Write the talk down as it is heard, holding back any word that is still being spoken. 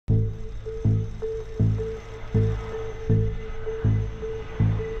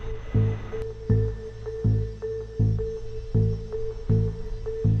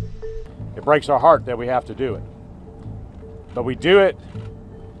It breaks our heart that we have to do it. But we do it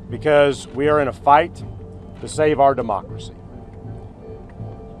because we are in a fight to save our democracy.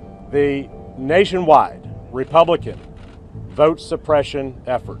 The nationwide Republican vote suppression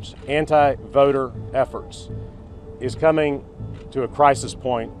efforts, anti-voter efforts, is coming to a crisis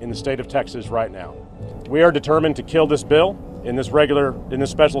point in the state of Texas right now. We are determined to kill this bill in this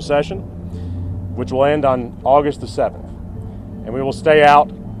special session, which will end on August the 7th. And we will stay out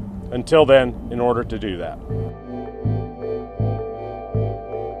until then in order to do that.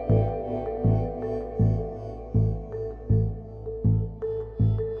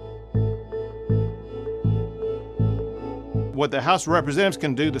 What the House of Representatives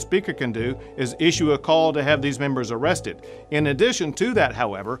can do, the Speaker can do, is issue a call to have these members arrested. In addition to that,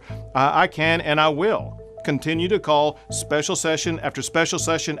 however, I can and I will continue to call special session after special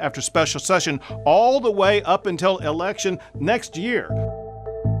session after special session all the way up until election next year.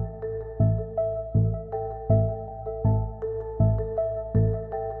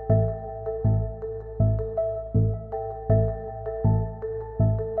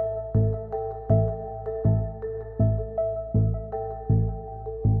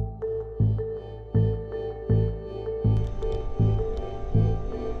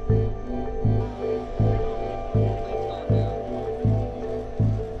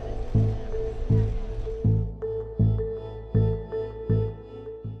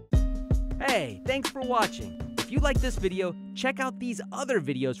 Hey, thanks for watching. If you like this video, check out these other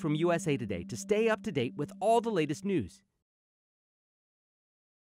videos from USA Today to stay up to date with all the latest news.